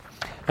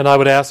And I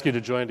would ask you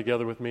to join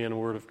together with me in a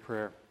word of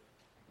prayer.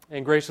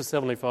 And gracious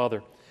Heavenly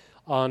Father,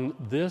 on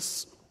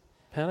this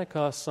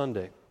Pentecost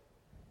Sunday,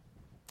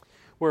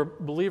 where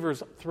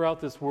believers throughout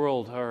this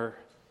world are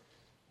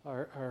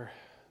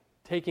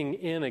taking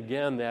in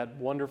again that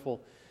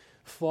wonderful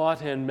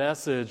thought and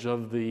message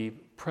of the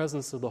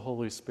presence of the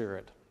Holy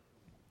Spirit,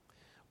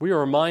 we are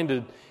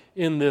reminded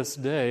in this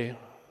day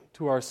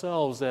to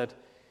ourselves that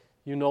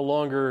you no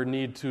longer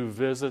need to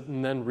visit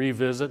and then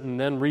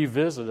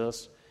revisit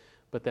us,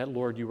 but that,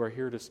 Lord, you are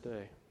here to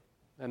stay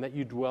and that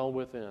you dwell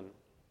within.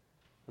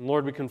 And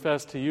Lord, we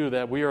confess to you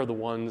that we are the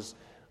ones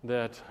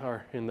that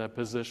are in that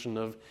position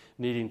of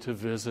needing to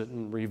visit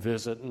and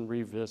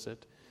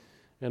revisit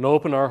and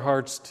open our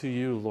hearts to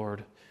you,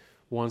 Lord,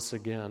 once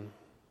again.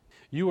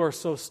 You are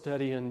so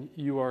steady and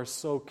you are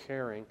so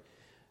caring.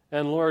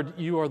 And Lord,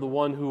 you are the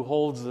one who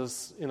holds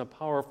us in a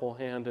powerful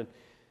hand.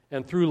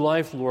 And through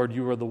life, Lord,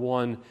 you are the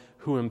one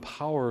who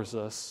empowers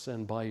us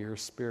and by your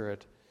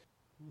Spirit.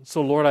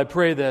 So, Lord, I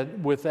pray that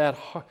with that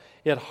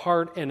at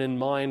heart and in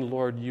mind,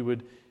 Lord, you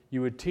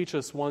would teach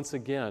us once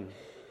again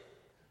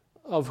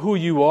of who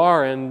you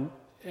are and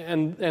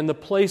the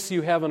place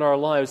you have in our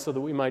lives so that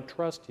we might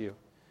trust you.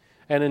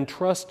 And in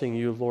trusting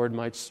you, Lord,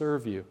 might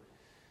serve you.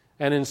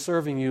 And in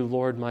serving you,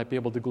 Lord, might be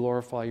able to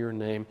glorify your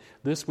name.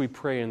 This we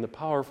pray in the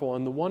powerful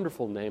and the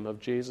wonderful name of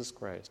Jesus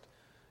Christ,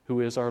 who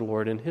is our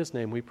Lord. In his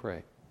name we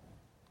pray.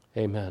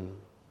 Amen.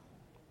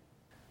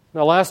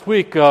 Now, last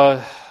week,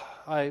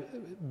 I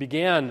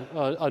began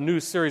a new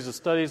series of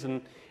studies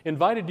and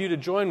invited you to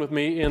join with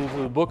me in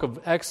the book of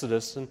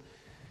Exodus.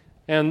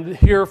 And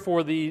here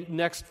for the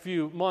next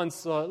few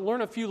months,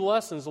 learn a few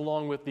lessons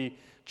along with the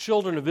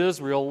children of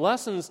Israel,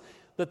 lessons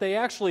that they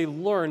actually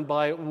learned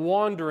by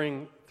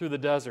wandering through the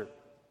desert.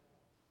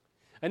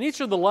 And each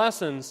of the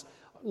lessons,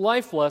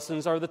 life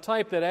lessons, are the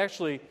type that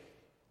actually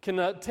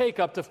can take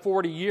up to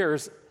 40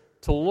 years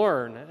to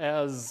learn,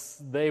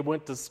 as they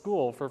went to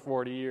school for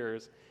 40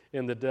 years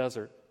in the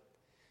desert.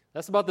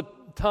 That's about the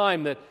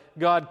time that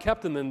God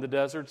kept them in the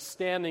desert,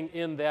 standing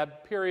in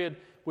that period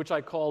which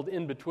I called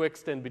in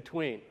betwixt and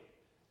between.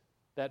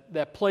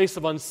 That place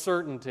of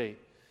uncertainty,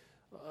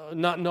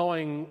 not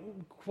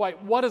knowing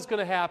quite what is going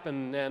to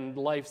happen, and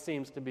life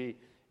seems to be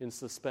in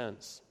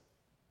suspense.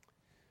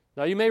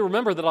 Now, you may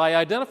remember that I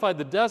identified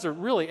the desert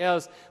really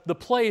as the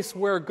place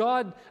where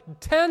God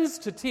tends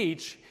to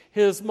teach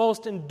his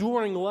most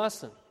enduring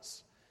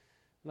lessons.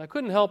 And I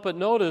couldn't help but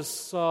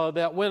notice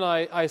that when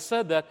I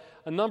said that,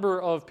 a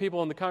number of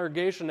people in the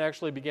congregation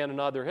actually began to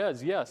nod their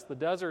heads. Yes, the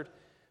desert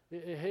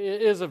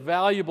is a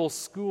valuable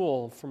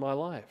school for my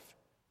life.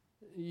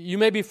 You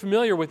may be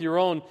familiar with your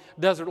own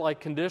desert-like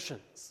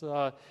conditions,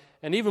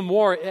 and even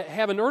more,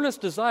 have an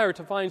earnest desire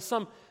to find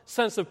some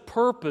sense of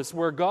purpose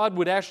where God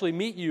would actually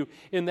meet you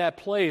in that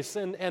place,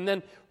 and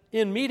then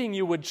in meeting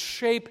you would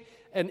shape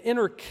an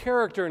inner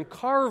character and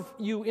carve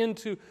you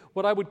into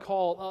what I would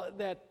call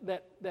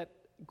that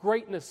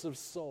greatness of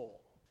soul.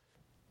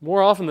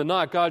 More often than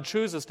not, God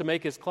chooses to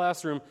make his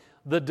classroom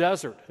the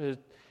desert.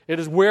 It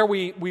is where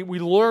we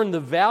learn the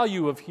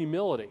value of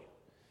humility,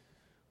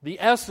 the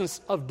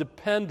essence of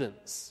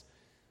dependence,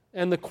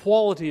 and the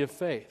quality of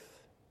faith.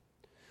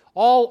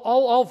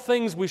 All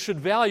things we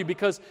should value,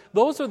 because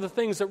those are the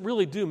things that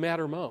really do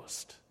matter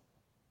most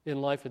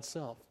in life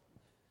itself.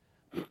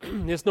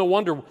 It's no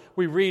wonder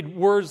we read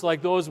words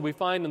like those we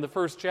find in the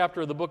first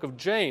chapter of the book of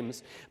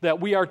James, that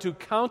we are to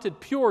count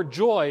it pure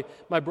joy,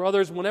 my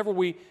brothers, whenever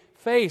we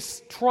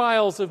face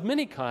trials of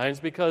many kinds,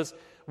 because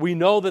we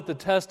know that the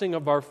testing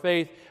of our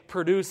faith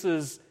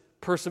produces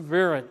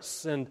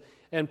perseverance,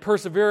 and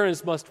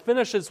perseverance must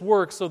finish its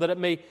work so that it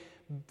may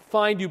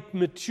find you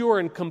mature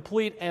and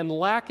complete and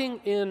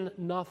lacking in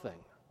nothing.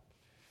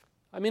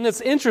 I mean,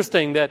 it's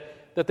interesting that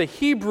the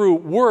Hebrew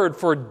word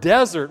for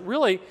desert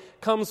really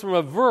comes from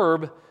a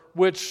verb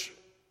which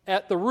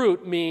at the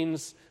root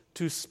means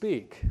to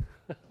speak.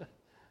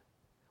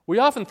 We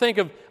often think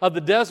of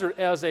the desert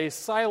as a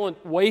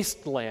silent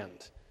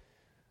wasteland.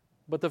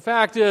 But the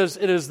fact is,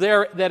 it is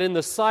there that in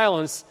the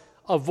silence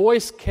a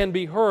voice can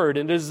be heard,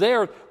 and it is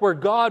there where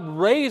God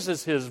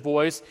raises his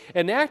voice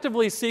and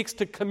actively seeks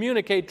to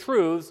communicate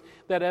truths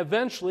that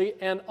eventually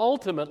and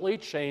ultimately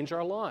change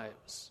our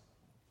lives.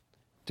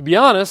 To be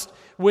honest,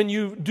 when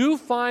you do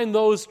find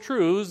those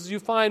truths, you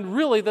find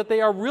really that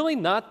they are really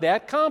not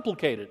that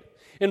complicated.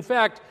 In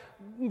fact,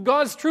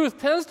 God's truth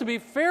tends to be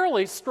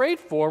fairly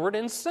straightforward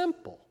and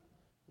simple.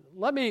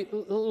 Let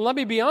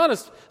me be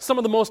honest, some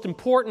of the most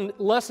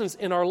important lessons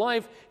in our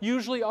life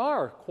usually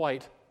are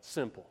quite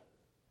simple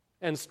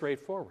and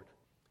straightforward.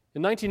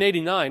 In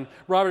 1989,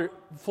 Robert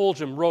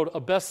Fulghum wrote a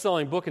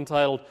best-selling book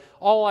entitled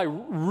All I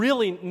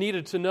Really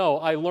Needed to Know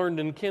I Learned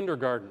in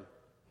Kindergarten.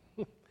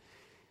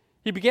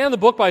 He began the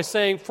book by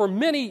saying, "For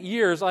many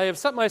years I have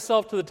set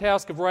myself to the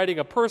task of writing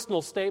a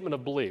personal statement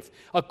of belief,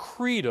 a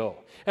credo.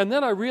 And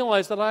then I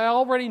realized that I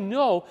already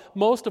know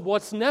most of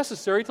what's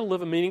necessary to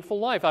live a meaningful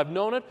life. I've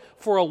known it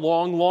for a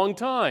long, long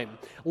time.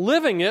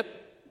 Living it,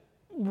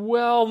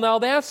 well, now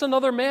that's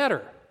another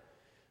matter.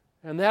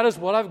 And that is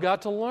what I've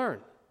got to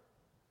learn.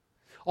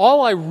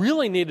 All I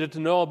really needed to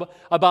know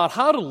about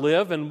how to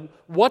live and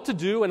what to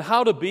do and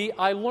how to be,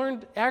 I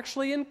learned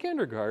actually in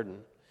kindergarten.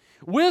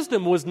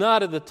 Wisdom was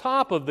not at the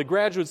top of the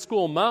graduate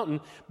school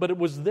mountain, but it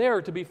was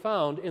there to be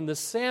found in the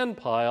sand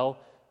pile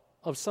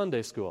of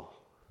Sunday school.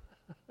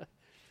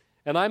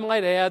 And I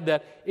might add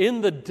that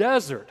in the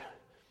desert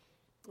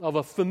of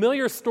a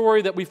familiar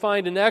story that we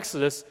find in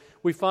Exodus,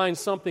 we find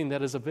something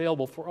that is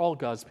available for all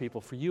God's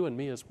people, for you and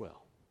me as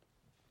well.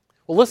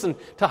 Well, listen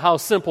to how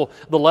simple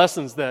the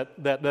lessons that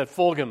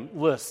Fulgham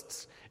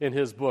lists in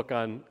his book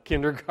on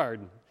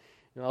kindergarten.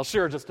 And I'll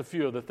share just a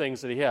few of the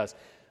things that he has.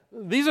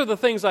 These are the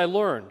things I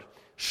learned.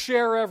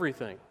 Share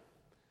everything.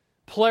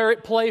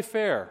 Play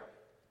fair.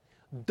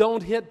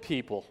 Don't hit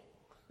people.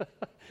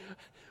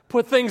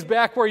 Put things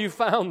back where you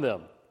found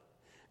them.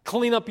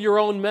 Clean up your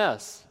own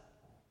mess.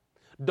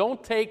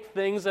 Don't take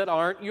things that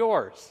aren't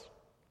yours.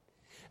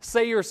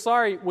 Say you're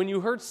sorry when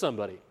you hurt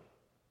somebody.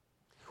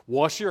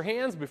 Wash your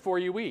hands before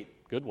you eat.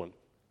 Good one.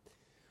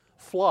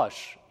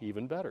 Flush.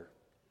 Even better.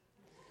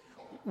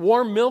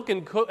 Warm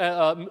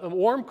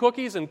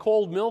cookies and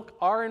cold milk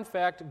are, in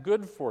fact,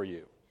 good for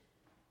you.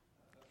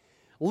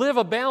 Live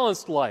a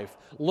balanced life.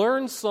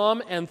 Learn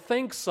some and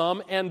think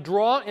some and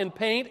draw and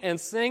paint and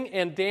sing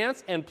and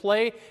dance and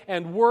play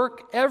and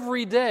work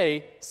every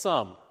day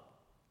some.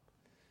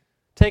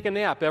 Take a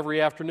nap every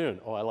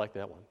afternoon. Oh, I like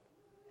that one.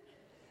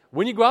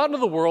 When you go out into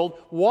the world,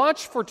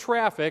 watch for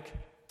traffic,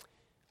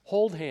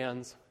 hold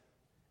hands,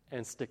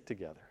 and stick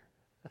together.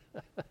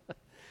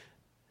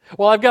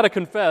 Well, I've got to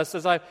confess,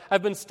 as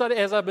I've been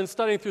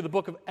studying through the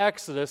book of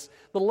Exodus,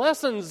 the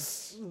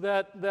lessons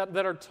that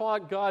are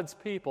taught God's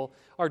people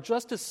are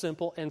just as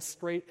simple and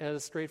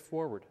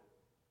straightforward.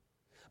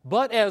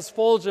 But as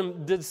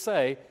Fulgham did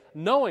say,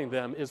 knowing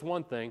them is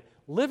one thing,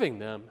 living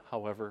them,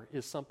 however,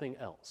 is something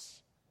else.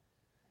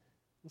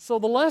 So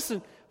the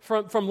lesson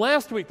from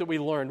last week that we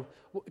learned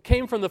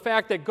came from the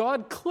fact that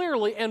God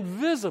clearly and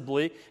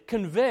visibly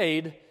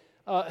conveyed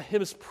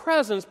His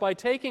presence by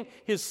taking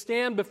His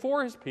stand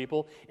before His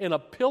people in a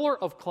pillar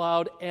of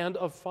cloud and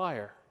of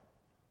fire.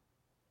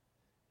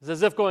 It's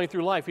as if going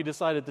through life He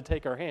decided to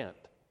take our hand,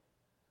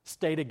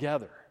 stay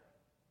together.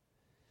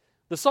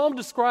 The psalm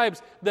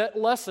describes that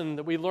lesson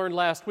that we learned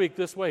last week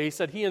this way. He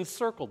said He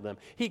encircled them,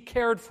 He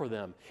cared for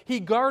them,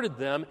 He guarded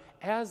them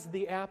as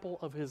the apple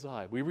of His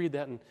eye. We read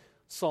that in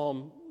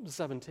Psalm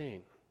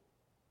 17.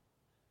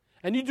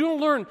 And you do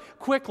learn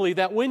quickly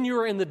that when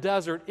you're in the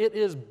desert, it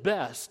is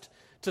best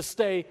to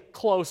stay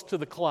close to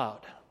the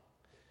cloud.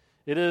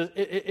 It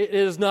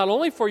is not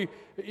only for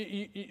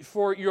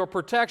your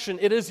protection,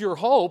 it is your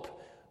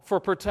hope for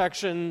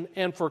protection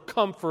and for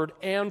comfort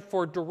and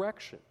for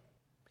direction.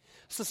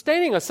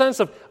 Sustaining a sense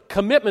of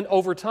commitment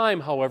over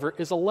time, however,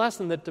 is a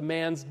lesson that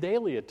demands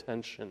daily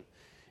attention,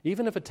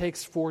 even if it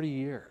takes 40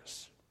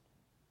 years.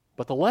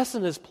 But the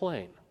lesson is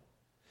plain.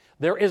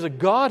 There is a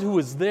God who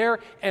is there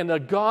and a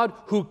God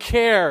who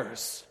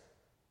cares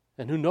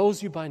and who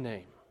knows you by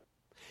name.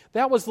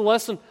 That was the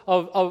lesson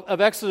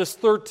of Exodus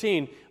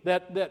 13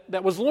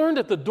 that was learned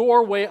at the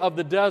doorway of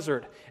the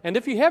desert. And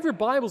if you have your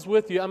Bibles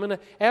with you, I'm going to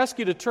ask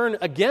you to turn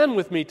again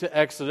with me to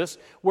Exodus,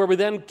 where we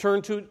then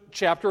turn to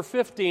chapter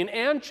 15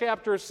 and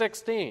chapter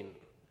 16.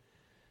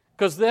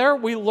 Because there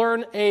we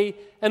learn an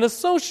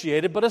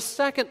associated but a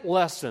second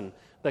lesson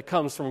that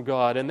comes from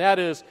God, and that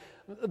is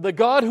the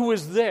God who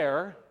is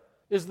there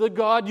is the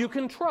God you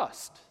can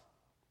trust.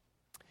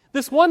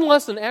 This one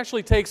lesson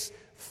actually takes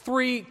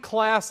 3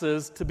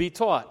 classes to be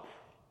taught.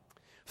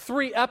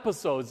 3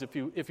 episodes,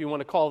 if you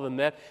want to call them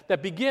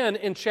that begin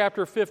in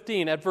chapter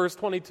 15 at verse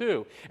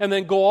 22, and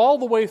then go all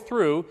the way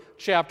through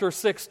chapter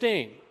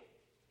 16.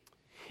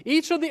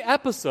 Each of the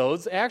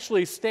episodes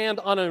actually stand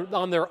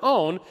on their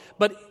own,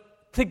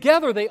 but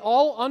together they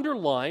all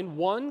underline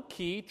one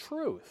key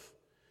truth.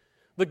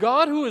 The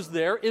God who is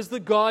there is the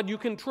God you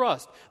can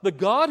trust. The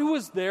God who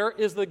is there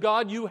is the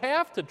God you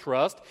have to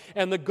trust.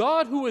 And the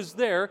God who is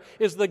there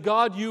is the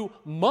God you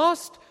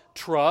must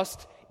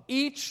trust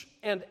each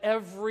and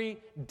every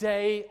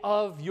day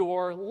of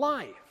your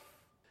life.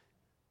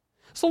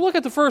 So look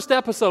at the first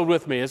episode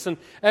with me. It's in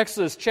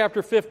Exodus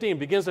chapter 15,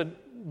 begins at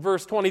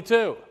verse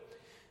 22.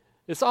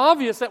 It's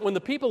obvious that when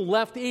the people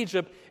left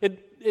Egypt,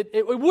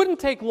 it wouldn't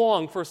take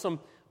long for some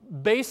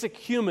basic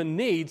human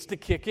needs to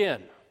kick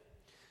in,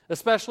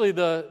 especially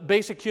the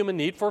basic human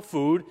need for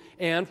food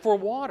and for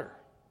water.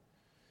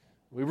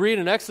 We read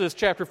in Exodus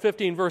chapter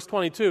 15, verse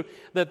 22,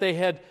 that they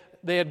had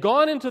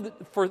gone to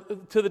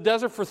the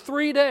desert for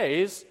 3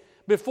 days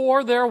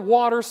before their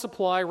water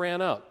supply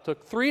ran out. It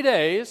took 3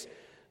 days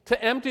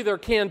to empty their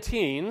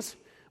canteens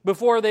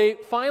before they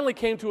finally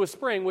came to a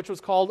spring, which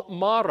was called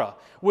Mara,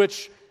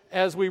 which,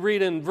 as we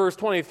read in verse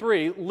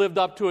 23, lived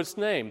up to its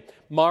name.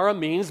 Mara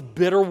means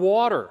bitter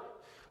water.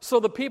 So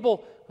the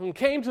people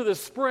came to the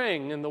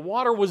spring, and the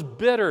water was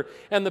bitter,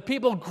 and the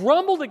people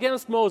grumbled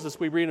against Moses,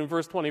 we read in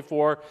verse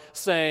 24,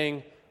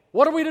 saying,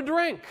 "What are we to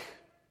drink?"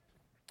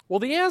 Well,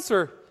 the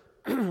answer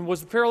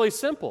was fairly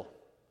simple.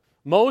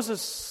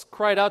 Moses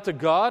cried out to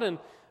God, and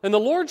the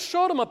Lord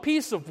showed him a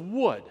piece of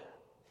wood.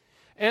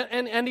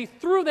 And he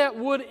threw that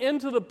wood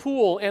into the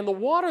pool, and the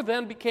water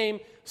then became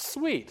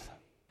sweet.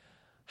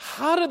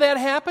 How did that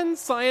happen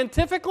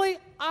scientifically?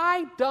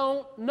 I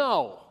don't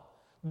know.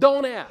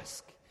 Don't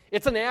ask.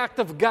 It's an act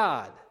of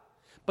God.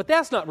 But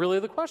that's not really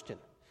the question.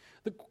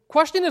 The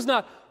question is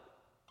not,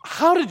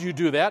 how did you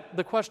do that?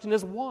 The question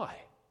is, why?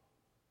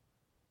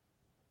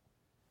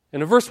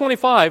 And in verse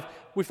 25,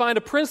 we find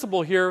a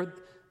principle here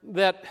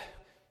that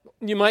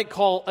you might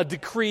call a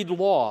decreed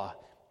law.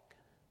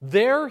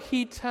 There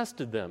he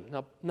tested them.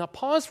 Now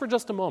pause for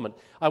just a moment.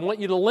 I want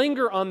you to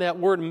linger on that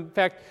word. In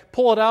fact,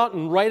 pull it out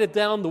and write it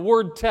down, the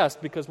word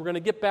test, because we're going to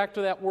get back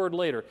to that word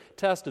later.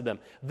 Tested them.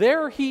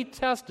 There he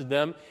tested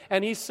them,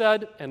 and he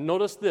said, and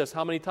notice this,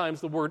 how many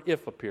times the word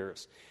if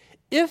appears.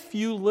 If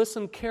you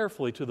listen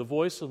carefully to the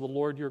voice of the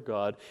Lord your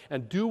God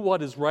and do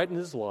what is right in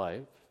his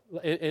life,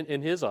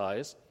 in his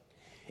eyes,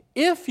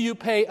 if you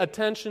pay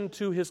attention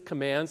to his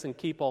commands and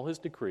keep all his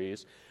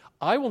decrees,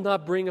 I will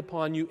not bring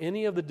upon you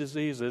any of the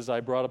diseases I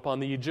brought upon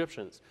the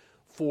Egyptians,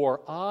 for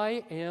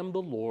I am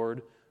the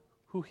Lord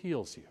who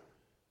heals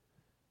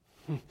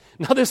you.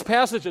 Now, this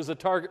passage is a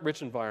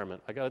target-rich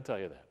environment. I got to tell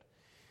you that.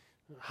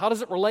 How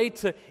does it relate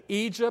to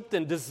Egypt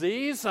and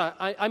disease?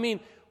 I mean,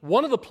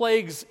 one of the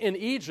plagues in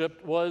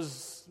Egypt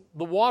was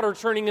the water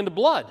turning into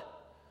blood.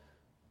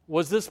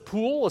 Was this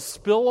pool a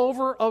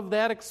spillover of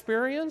that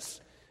experience?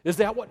 Is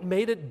that what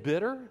made it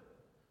bitter?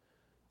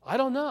 I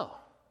don't know.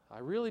 I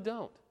really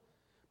don't.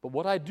 But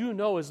what I do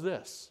know is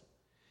this.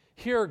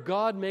 Here,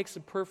 God makes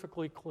it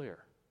perfectly clear.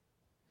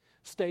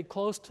 Stay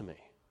close to me.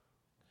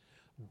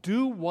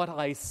 Do what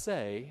I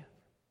say.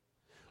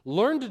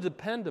 Learn to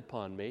depend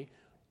upon me.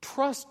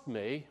 Trust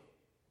me,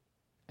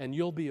 and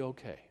you'll be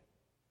okay.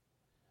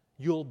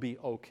 You'll be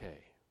okay.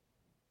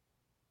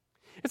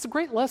 It's a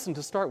great lesson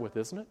to start with,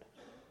 isn't it?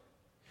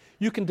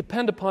 You can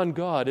depend upon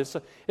God. It's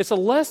a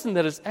lesson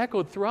that is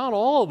echoed throughout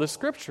all of the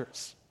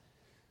Scriptures.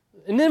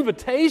 An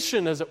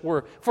invitation, as it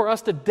were, for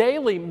us to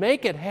daily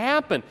make it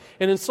happen.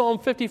 And in Psalm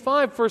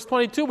 55, verse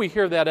 22, we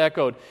hear that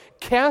echoed.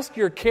 Cast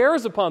your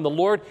cares upon the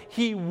Lord.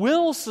 He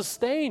will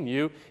sustain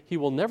you. He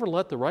will never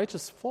let the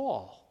righteous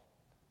fall.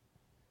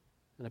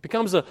 And it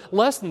becomes a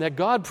lesson that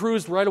God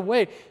proves right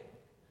away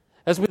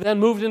as we then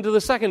moved into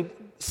the second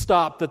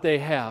stop that they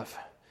have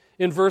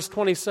in verse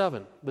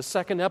 27, the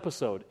second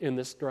episode in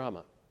this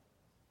drama.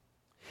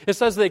 It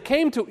says they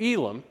came to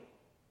Elim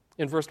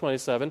in verse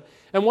 27,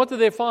 and what did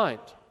they find?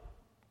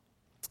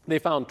 They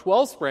found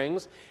 12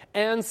 springs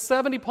and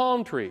 70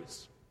 palm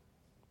trees.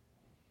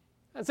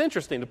 That's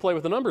interesting to play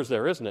with the numbers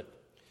there, isn't it?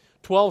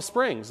 12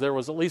 springs. There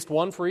was at least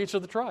one for each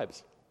of the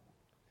tribes.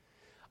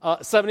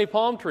 70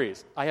 palm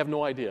trees. I have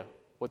no idea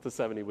what the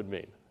 70 would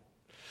mean.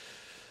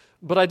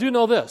 But I do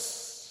know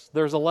this.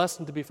 There's a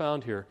lesson to be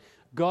found here.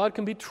 God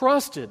can be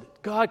trusted.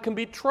 God can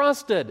be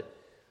trusted.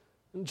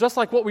 Just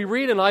like what we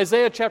read in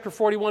Isaiah chapter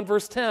 41,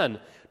 verse 10.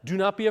 Do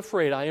not be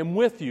afraid. I am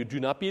with you. Do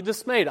not be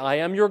dismayed. I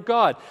am your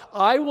God.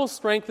 I will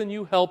strengthen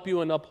you, help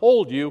you, and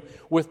uphold you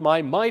with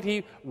my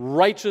mighty,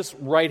 righteous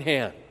right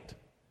hand.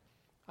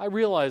 I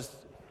realize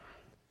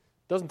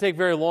it doesn't take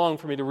very long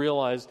for me to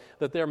realize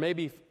that there may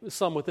be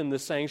some within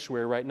this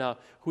sanctuary right now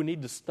who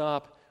need to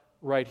stop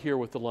right here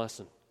with the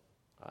lesson.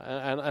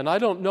 And I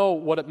don't know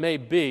what it may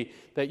be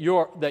that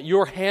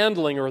you're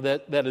handling or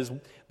that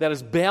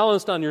is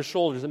balanced on your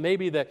shoulders. It may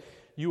be that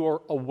you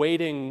are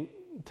awaiting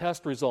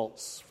test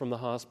results from the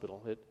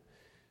hospital.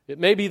 It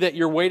may be that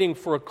you're waiting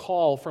for a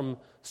call from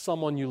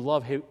someone you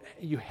love who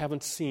you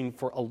haven't seen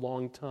for a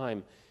long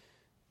time.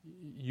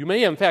 You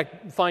may, in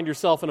fact, find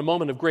yourself in a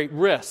moment of great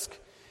risk.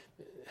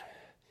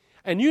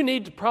 And you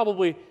need to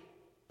probably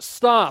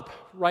stop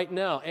right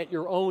now at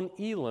your own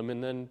Elim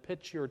and then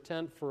pitch your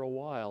tent for a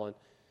while and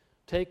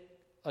take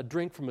a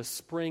drink from a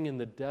spring in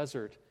the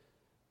desert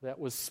that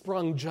was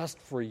sprung just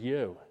for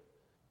you.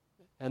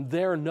 And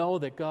there know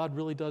that God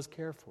really does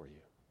care for you.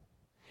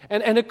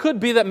 And it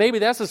could be that maybe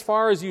that's as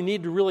far as you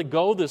need to really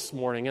go this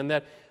morning, and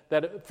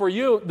that for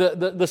you,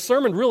 the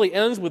sermon really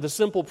ends with a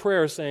simple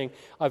prayer saying,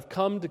 I've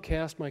come to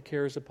cast my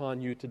cares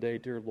upon you today,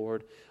 dear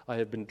Lord. I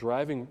have been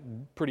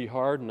driving pretty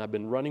hard, and I've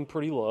been running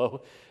pretty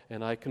low,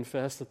 and I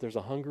confess that there's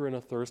a hunger and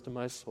a thirst in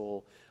my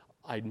soul.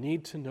 I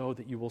need to know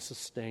that you will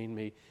sustain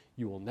me.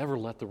 You will never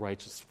let the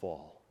righteous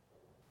fall.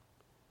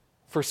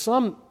 For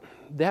some,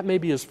 that may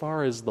be as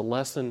far as the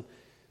lesson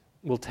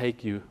will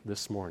take you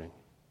this morning.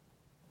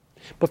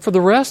 But for the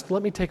rest,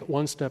 let me take it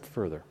one step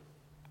further.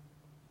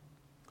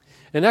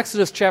 In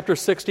Exodus chapter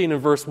 16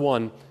 and verse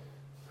 1,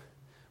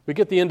 we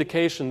get the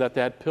indication that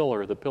that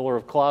pillar, the pillar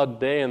of cloud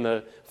day and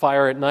the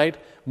fire at night,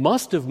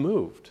 must have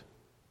moved.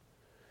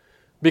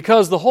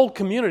 Because the whole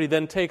community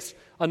then takes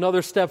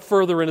another step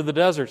further into the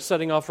desert,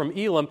 setting off from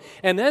Elim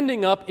and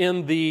ending up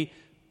in the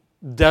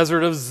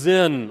desert of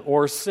Zin,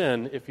 or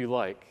Sin, if you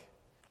like.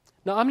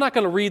 Now, I'm not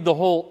going to read the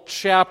whole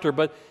chapter,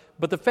 but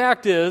the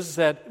fact is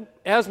that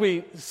as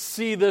we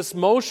see this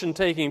motion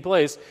taking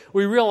place,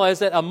 we realize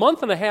that a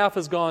month and a half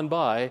has gone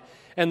by,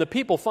 and the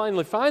people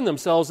finally find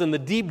themselves in the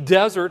deep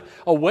desert,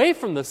 away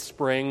from the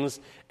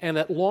springs, and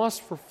at loss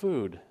for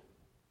food.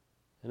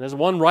 And as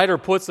one writer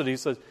puts it, he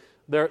says,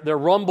 their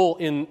rumble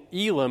in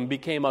Elim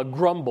became a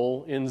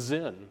grumble in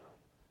Zin.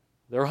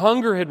 Their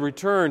hunger had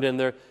returned, and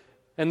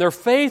their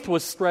faith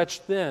was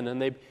stretched thin,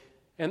 and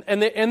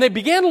they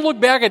began to look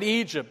back at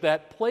Egypt,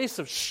 that place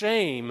of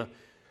shame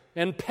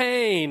and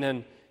pain,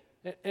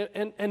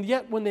 and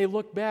yet when they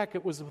looked back,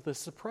 it was with a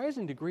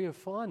surprising degree of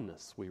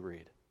fondness, we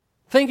read.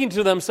 Thinking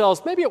to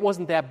themselves, maybe it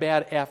wasn't that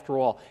bad after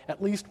all.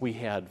 At least we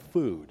had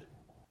food.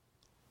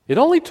 It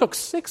only took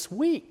 6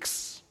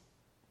 weeks,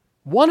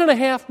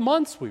 1.5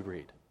 months, we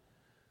read,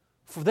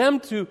 for them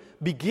to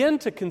begin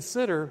to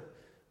consider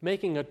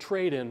making a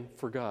trade-in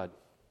for God.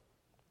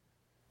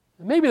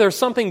 Maybe there's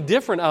something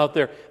different out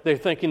there, they're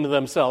thinking to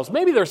themselves.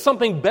 Maybe there's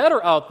something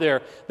better out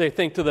there, they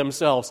think to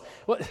themselves.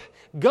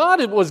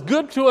 God was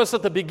good to us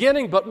at the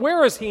beginning, but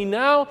where is He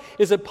now?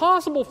 Is it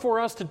possible for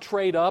us to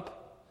trade up?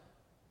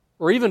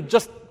 Or even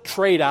just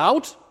trade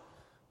out?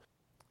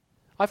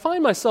 I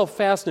find myself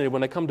fascinated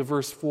when I come to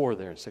verse 4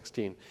 there in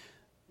 16.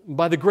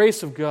 By the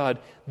grace of God,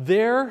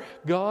 there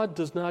God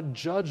does not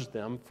judge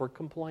them for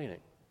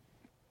complaining.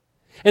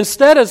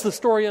 Instead, as the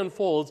story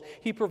unfolds,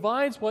 He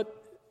provides what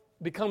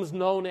becomes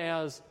known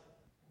as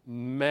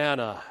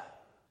manna,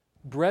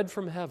 bread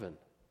from heaven.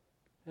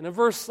 And in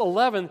verse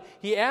 11,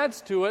 He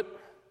adds to it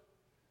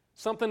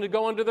something to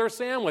go into their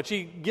sandwich.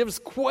 He gives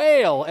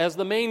quail as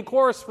the main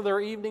course for their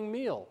evening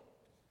meal.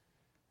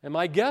 And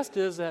my guess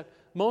is that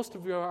most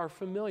of you are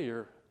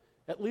familiar,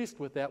 at least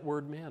with that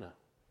word manna.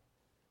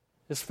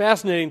 It's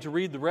fascinating to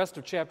read the rest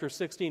of chapter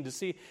 16 to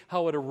see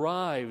how it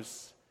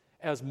arrives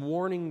as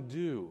morning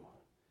dew,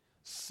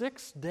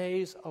 6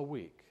 days a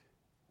week,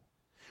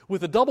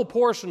 with a double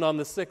portion on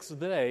the 6th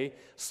day,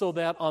 so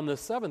that on the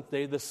 7th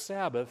day, the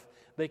Sabbath,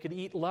 they could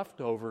eat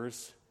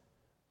leftovers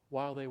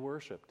while they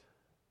worshiped.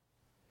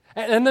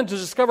 And then to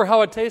discover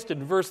how it tasted,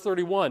 in verse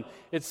 31,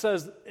 it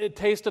says it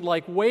tasted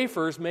like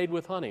wafers made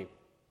with honey.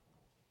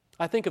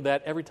 I think of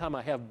that every time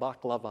I have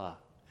baklava,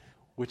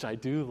 which I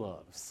do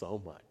love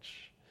so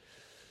much.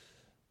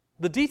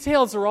 The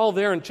details are all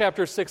there in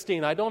chapter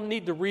 16. I don't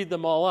need to read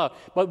them all out.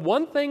 But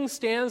one thing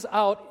stands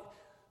out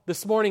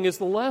this morning is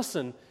the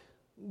lesson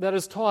that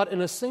is taught in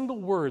a single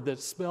word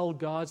that spelled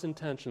God's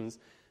intentions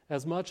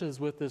as much as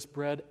with this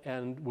bread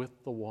and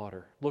with the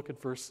water. Look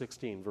at verse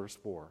 16, verse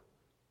 4.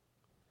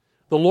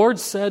 The Lord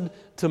said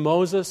to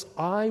Moses,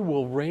 I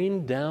will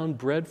rain down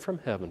bread from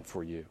heaven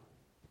for you.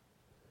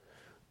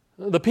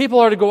 The people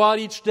are to go out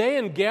each day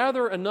and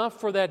gather enough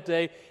for that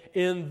day.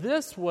 In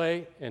this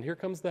way, and here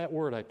comes that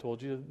word I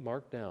told you to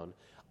mark down,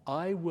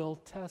 I will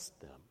test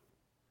them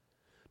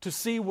to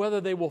see whether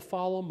they will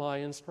follow my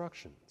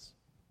instructions.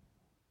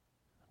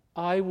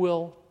 I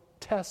will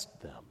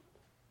test them.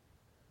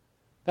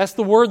 That's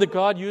the word that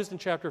God used in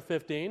chapter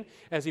 15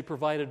 as He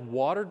provided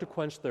water to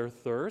quench their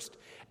thirst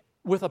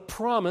with a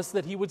promise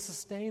that He would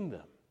sustain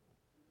them.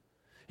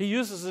 He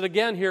uses it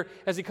again here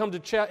as He comes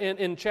to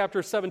in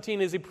chapter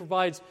 17 as He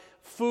provides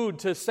food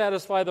to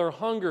satisfy their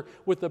hunger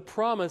with the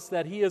promise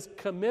that He is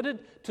committed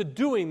to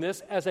doing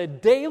this as a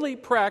daily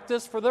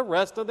practice for the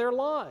rest of their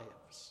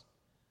lives.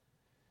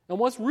 And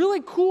what's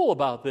really cool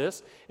about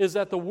this is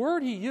that the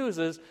word He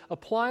uses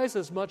applies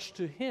as much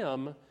to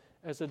Him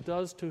as it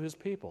does to His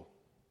people.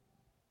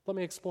 Let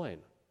me explain.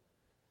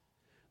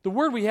 The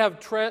word we have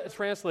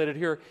translated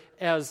here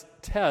as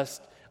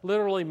test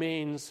literally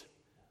means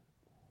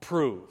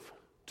prove.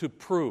 To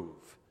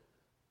prove.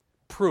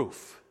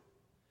 Proof.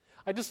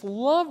 I just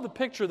love the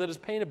picture that is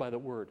painted by the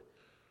word.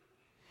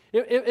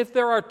 If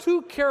there are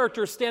two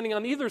characters standing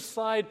on either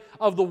side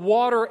of the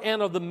water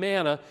and of the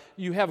manna,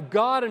 you have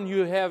God and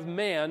you have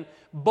man,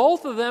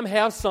 both of them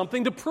have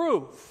something to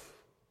prove.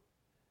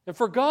 And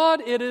for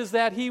God, it is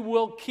that He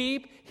will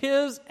keep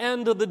His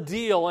end of the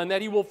deal and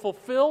that He will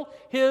fulfill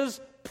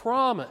His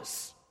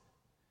promise.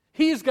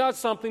 He's got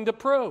something to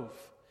prove,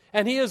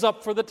 and He is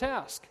up for the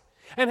task.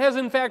 And has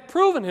in fact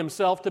proven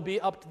Himself to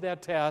be up to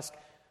that task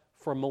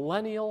for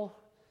millennial,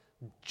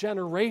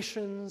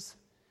 generations,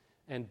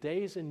 and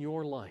days in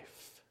your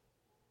life.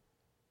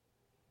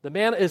 The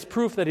manna is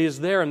proof that He is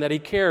there and that He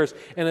cares.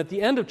 And at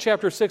the end of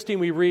chapter 16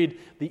 we read,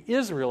 the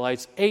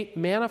Israelites ate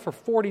manna for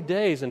 40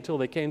 days until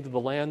they came to the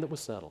land that was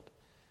settled.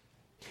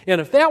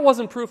 And if that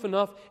wasn't proof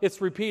enough,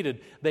 it's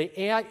repeated. They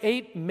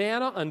ate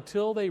manna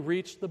until they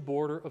reached the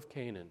border of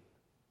Canaan.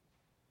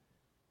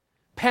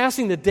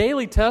 Passing the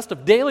daily test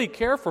of daily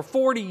care for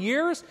 40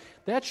 years,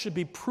 that should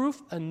be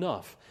proof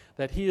enough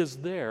that He is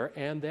there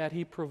and that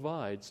He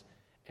provides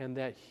and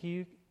that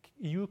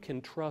you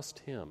can trust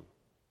Him.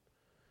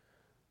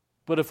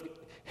 But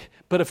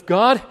if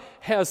God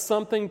has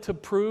something to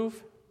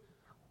prove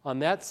on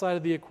that side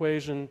of the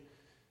equation,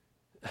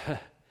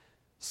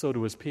 so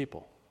do His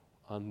people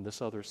on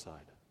this other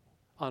side,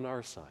 on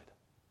our side.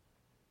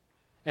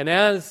 And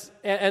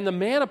the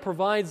manna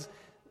provides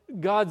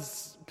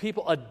God's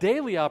people a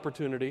daily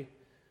opportunity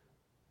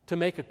to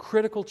make a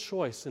critical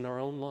choice in our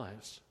own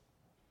lives.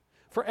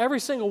 For every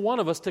single one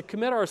of us to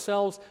commit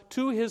ourselves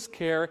to His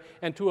care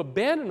and to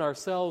abandon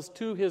ourselves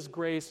to His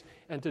grace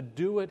and to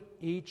do it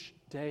each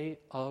day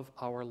of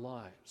our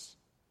lives.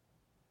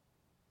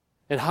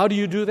 And how do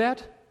you do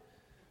that?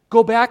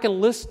 Go back and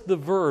list the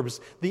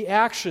verbs, the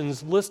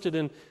actions listed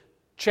in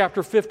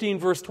chapter 15,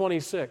 verse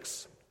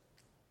 26.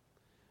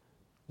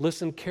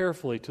 Listen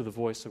carefully to the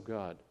voice of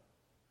God,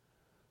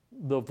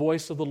 the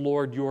voice of the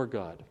Lord your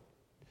God.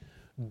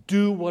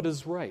 Do what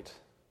is right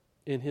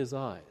in His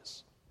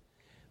eyes.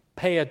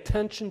 Pay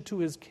attention to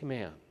His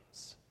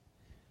commands.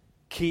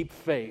 Keep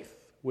faith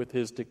with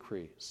His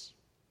decrees.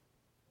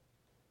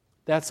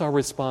 That's our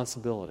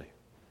responsibility.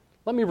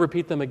 Let me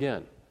repeat them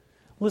again.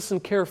 Listen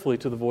carefully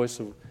to the voice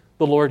of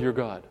the Lord your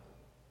God.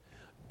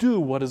 Do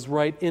what is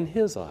right in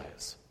His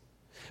eyes.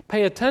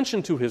 Pay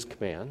attention to His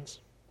commands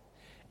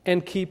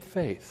and keep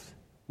faith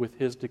with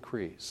His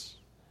decrees.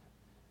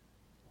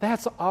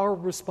 That's our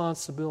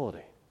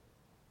responsibility.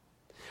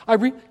 I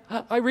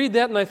read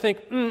that and I think,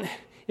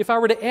 if I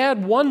were to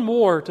add one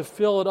more to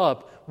fill it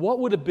up, what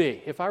would it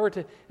be? If I were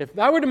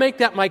to make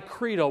that my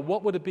credo,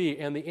 what would it be?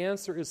 And the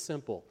answer is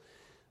simple.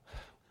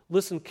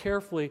 Listen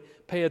carefully,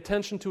 pay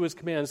attention to His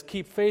commands,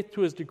 keep faith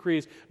to His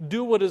decrees,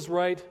 do what is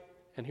right,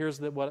 and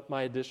here's what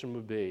my addition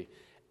would be.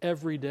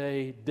 Every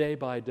day, day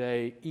by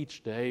day,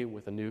 each day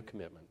with a new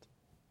commitment.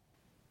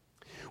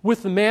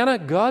 With the manna,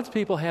 God's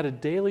people had a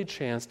daily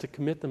chance to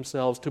commit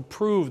themselves, to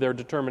prove their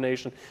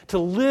determination, to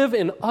live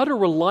in utter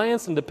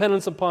reliance and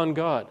dependence upon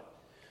God.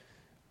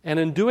 And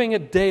in doing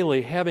it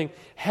daily, having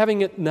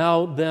it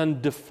now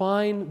then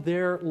define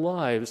their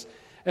lives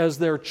as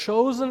their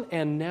chosen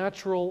and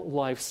natural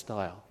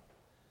lifestyle.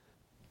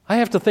 I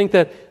have to think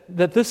that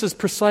this is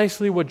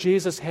precisely what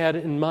Jesus had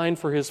in mind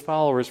for His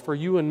followers, for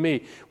you and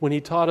me, when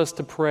He taught us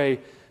to pray,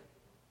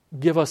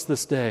 give us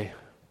this day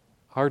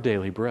our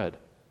daily bread.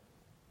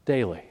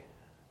 Daily,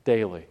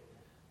 daily,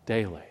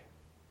 daily.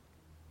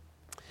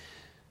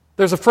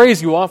 There's a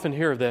phrase you often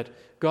hear that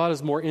God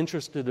is more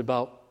interested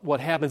about what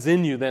happens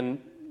in you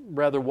than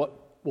rather what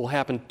will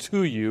happen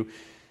to you,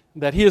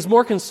 that He is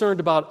more concerned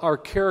about our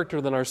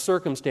character than our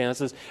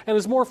circumstances, and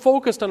is more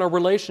focused on our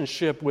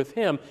relationship with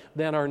Him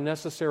than our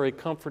necessary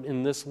comfort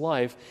in this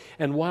life.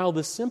 And while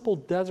the simple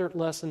desert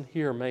lesson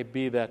here may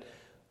be that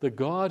the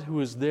God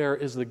who is there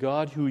is the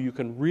God who you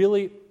can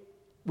really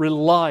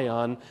rely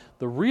on,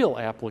 the real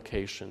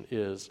application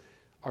is,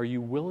 are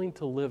you willing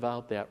to live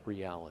out that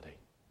reality?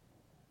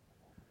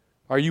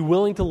 Are you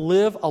willing to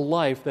live a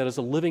life that is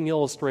a living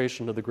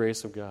illustration of the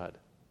grace of God?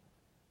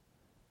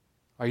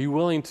 Are you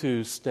willing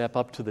to step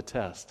up to the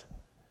test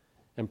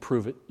and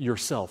prove it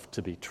yourself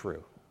to be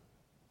true?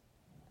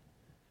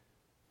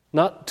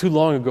 Not too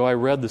long ago, I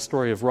read the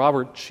story of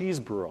Robert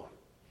Cheeseborough.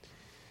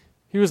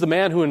 He was the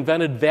man who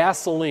invented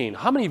Vaseline.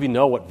 How many of you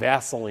know what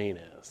Vaseline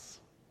is?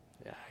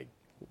 Yeah,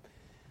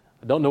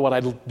 I don't know what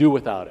I'd do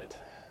without it.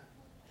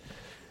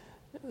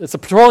 It's a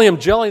petroleum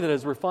jelly that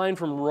is refined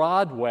from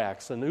rod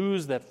wax, an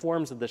ooze that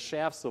forms in the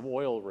shafts of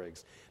oil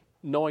rigs.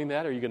 Knowing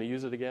that, are you going to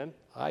use it again?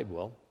 I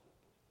will.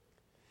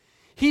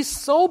 He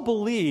so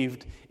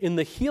believed in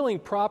the healing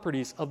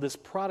properties of this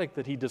product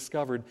that he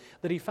discovered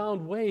that he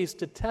found ways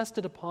to test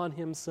it upon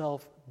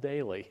himself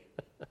daily.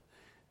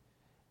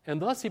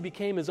 And thus he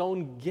became his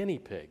own guinea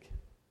pig.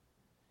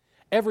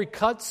 Every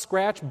cut,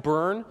 scratch,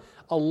 burn,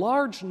 a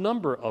large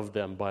number of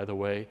them, by the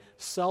way,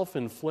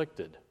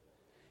 self-inflicted,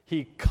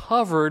 he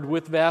covered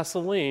with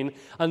Vaseline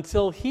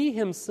until he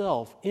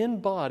himself, in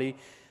body,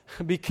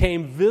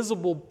 became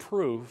visible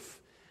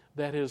proof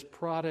that his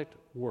product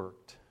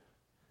worked.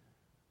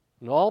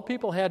 And all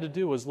people had to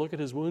do was look at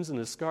his wounds and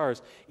his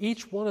scars.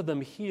 Each one of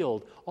them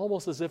healed,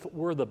 almost as if it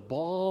were the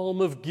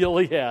balm of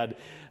Gilead,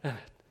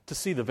 to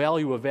see the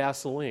value of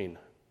Vaseline.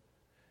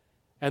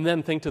 And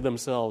then think to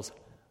themselves,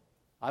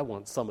 I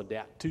want some of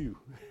that too.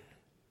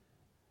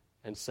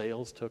 And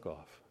sales took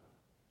off.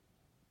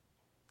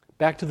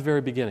 Back to the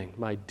very beginning.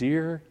 My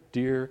dear,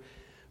 dear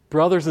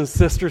brothers and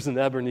sisters in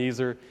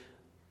Ebenezer,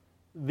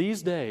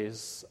 these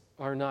days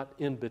are not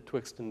in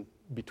betwixt and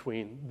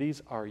between.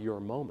 These are your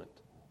moment.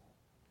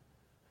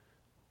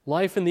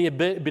 Life in the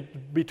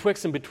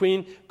betwixt and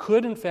between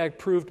could, in fact,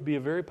 prove to be a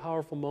very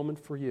powerful moment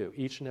for you,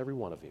 each and every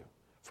one of you.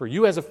 For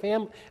you as a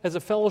family, as a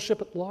fellowship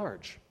at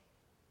large,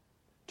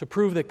 to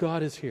prove that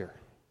God is here,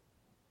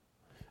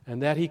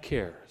 and that He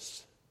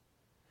cares,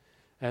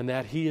 and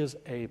that He is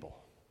able.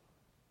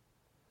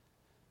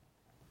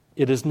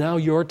 It is now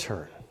your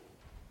turn,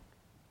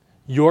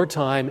 your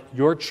time,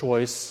 your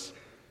choice,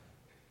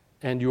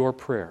 and your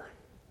prayer.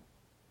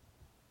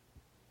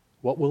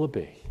 What will it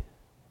be?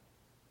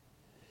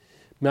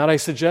 Might I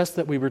suggest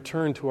that we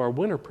return to our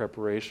winter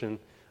preparation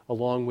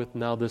along with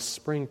now this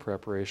spring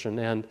preparation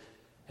and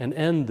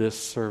end this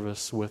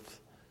service with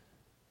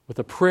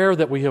a prayer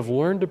that we have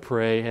learned to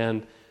pray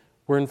and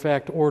we're in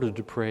fact ordered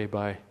to pray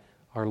by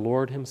our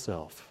Lord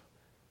Himself.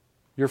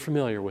 You're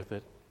familiar with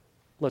it.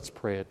 Let's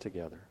pray it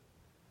together.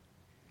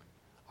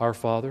 Our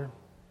Father,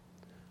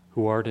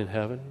 who art in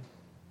heaven,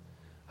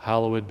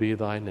 hallowed be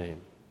Thy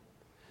name.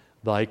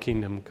 Thy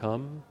kingdom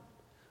come,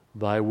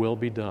 Thy will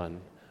be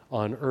done,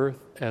 on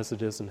earth as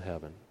it is in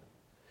heaven.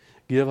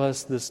 Give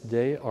us this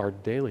day our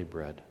daily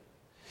bread,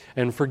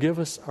 and forgive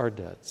us our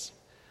debts,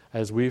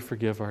 as we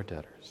forgive our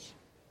debtors.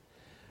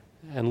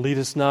 And lead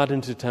us not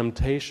into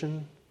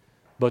temptation,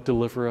 but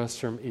deliver us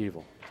from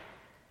evil.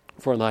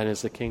 For thine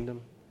is the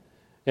kingdom,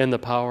 and the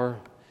power,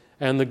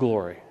 and the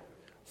glory,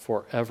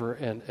 forever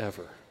and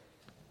ever.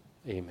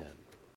 Amen.